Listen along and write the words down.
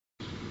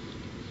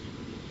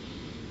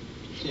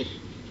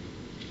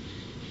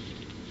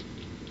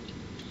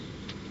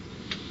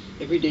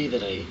Every day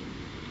that I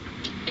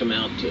come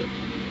out to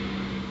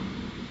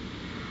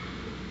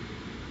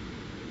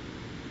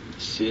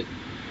sit,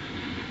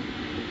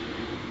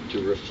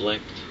 to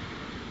reflect,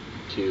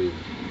 to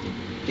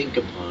think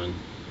upon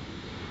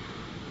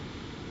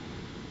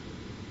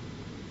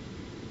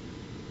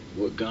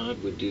what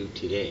God would do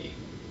today,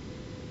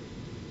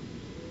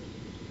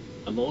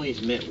 I'm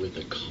always met with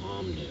a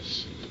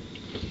calmness,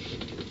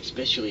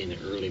 especially in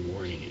the early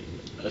morning,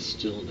 and a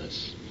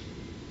stillness,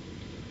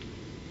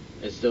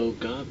 as though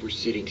God were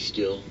sitting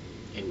still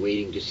and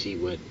waiting to see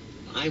what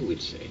I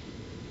would say.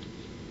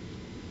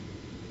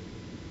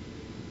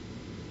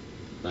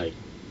 Like,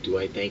 do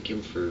I thank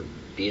Him for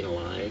being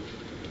alive?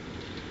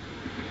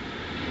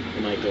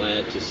 Am I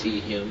glad to see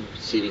Him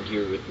sitting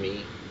here with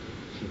me,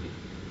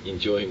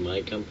 enjoying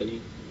my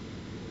company?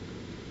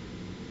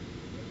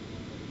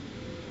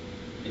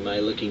 Am I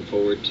looking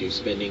forward to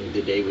spending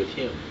the day with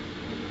Him?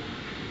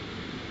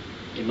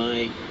 Am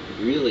I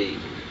really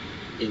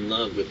in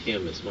love with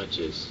Him as much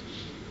as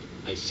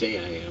I say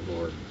I am,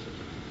 or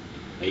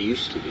I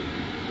used to be?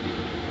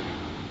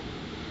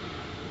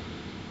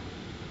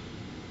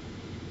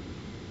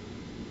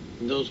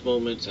 In those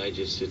moments, I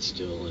just sit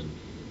still and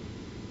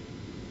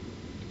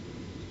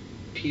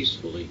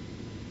peacefully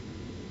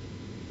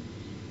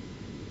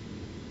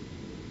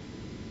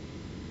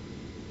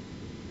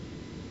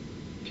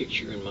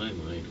picture in my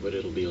mind what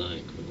it'll be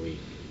like when we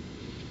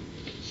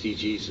see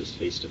Jesus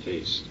face to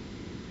face,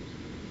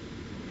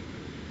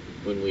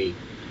 when we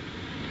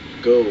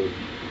go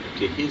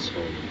to His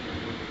home,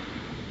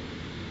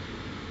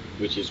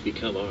 which has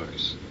become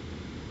ours.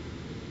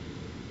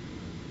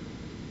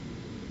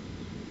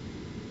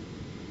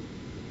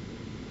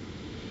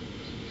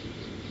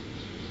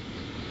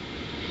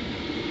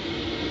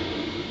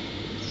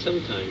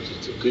 Sometimes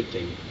it's a good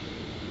thing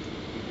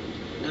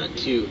not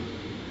to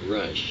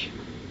rush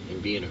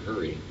and be in a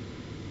hurry,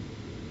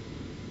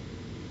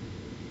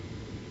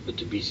 but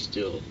to be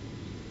still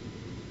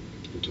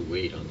and to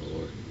wait on the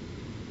Lord.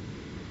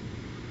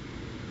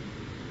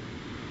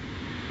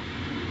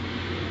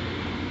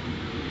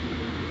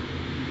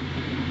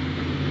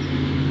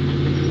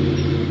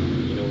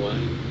 You know why?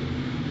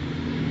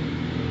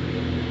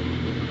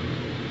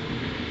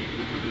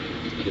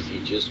 Because He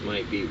just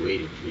might be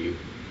waiting for you.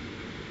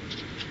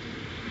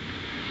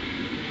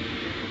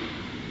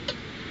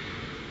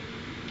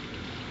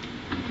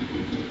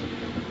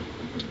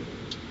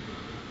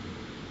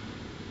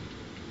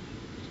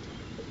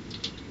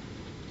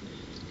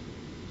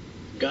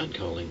 God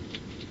calling,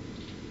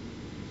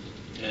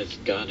 as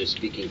God is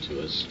speaking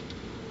to us.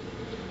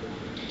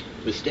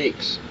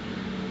 Mistakes.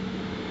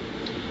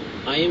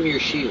 I am your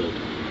shield.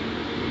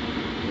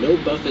 No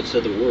buffets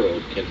of the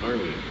world can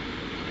harm you.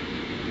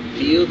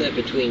 Feel that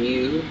between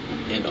you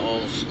and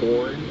all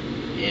scorn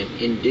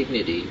and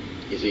indignity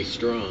is a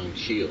strong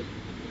shield.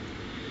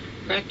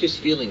 Practice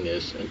feeling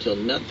this until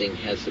nothing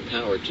has the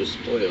power to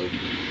spoil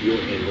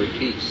your inward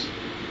peace.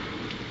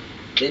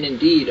 Then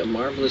indeed a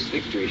marvelous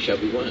victory shall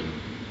be won.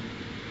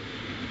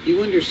 You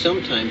wonder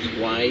sometimes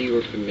why you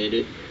were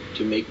permitted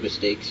to make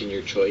mistakes in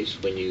your choice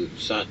when you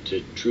sought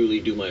to truly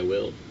do my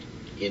will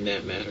in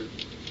that matter?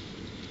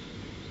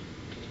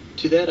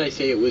 To that I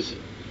say it was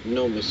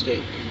no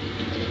mistake.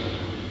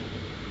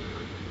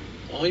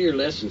 All your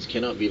lessons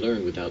cannot be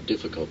learned without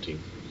difficulty,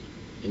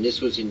 and this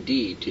was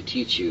indeed to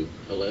teach you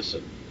a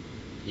lesson.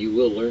 You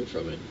will learn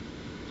from it.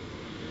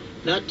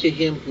 Not to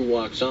him who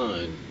walks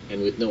on,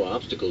 and with no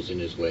obstacles in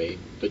his way,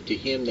 but to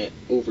him that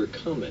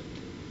overcometh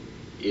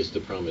is the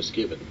promise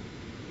given.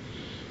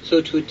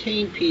 So to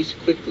attain peace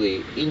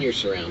quickly in your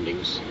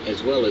surroundings,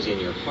 as well as in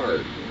your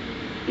heart,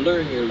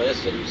 learn your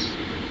lessons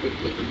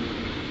quickly.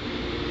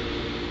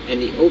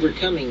 And the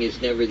overcoming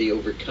is never the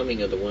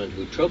overcoming of the one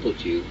who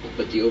troubled you,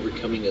 but the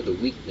overcoming of the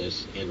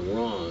weakness and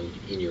wrong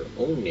in your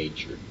own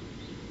nature,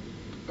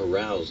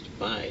 aroused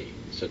by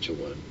such a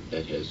one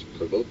that has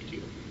provoked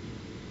you.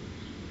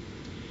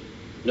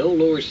 No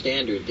lower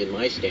standard than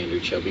my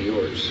standard shall be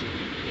yours.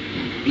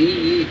 Be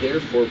ye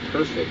therefore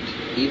perfect,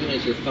 even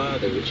as your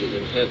Father which is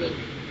in heaven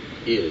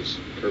is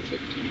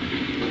perfect.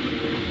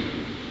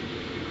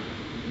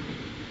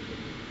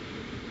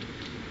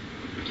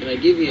 Can I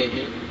give you a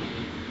hint?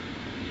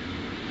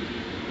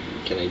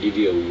 Can I give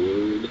you a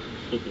word?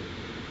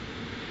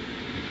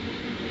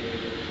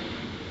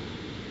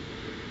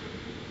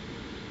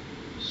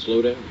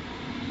 Slow down.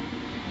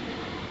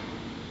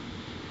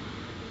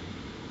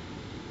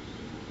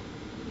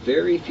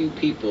 Very few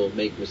people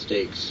make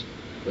mistakes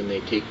when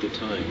they take the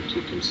time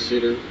to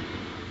consider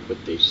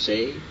what they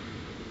say,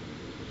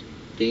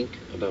 think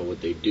about what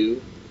they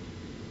do,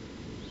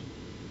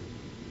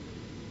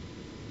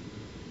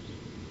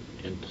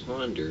 and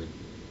ponder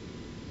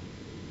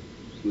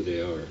who they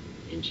are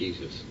in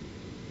Jesus.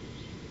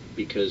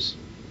 Because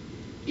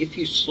if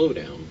you slow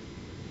down,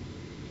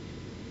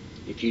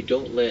 if you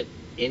don't let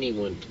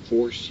anyone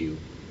force you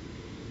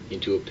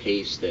into a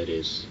pace that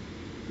is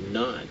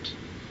not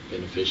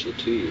beneficial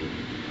to you,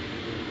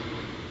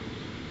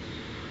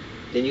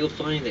 then you'll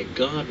find that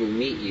God will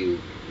meet you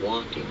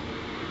walking.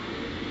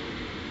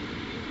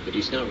 But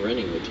He's not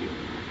running with you.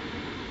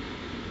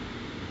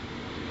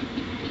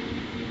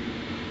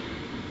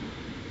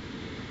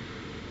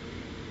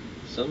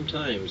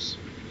 Sometimes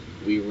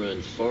we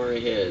run far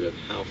ahead of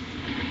how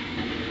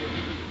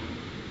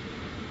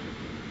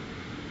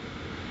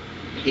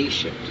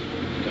patient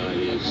God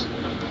is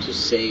to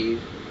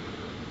save,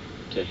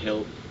 to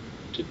help,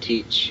 to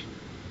teach,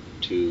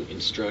 to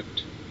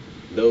instruct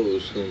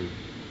those whom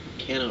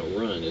cannot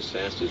run as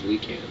fast as we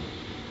can,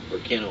 or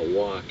cannot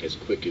walk as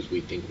quick as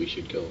we think we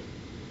should go.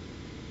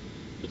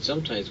 But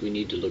sometimes we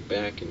need to look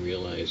back and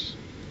realize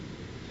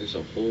there's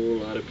a whole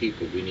lot of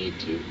people we need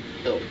to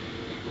help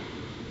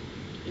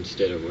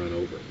instead of run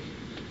over.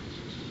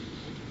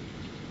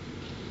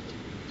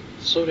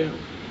 Slow down.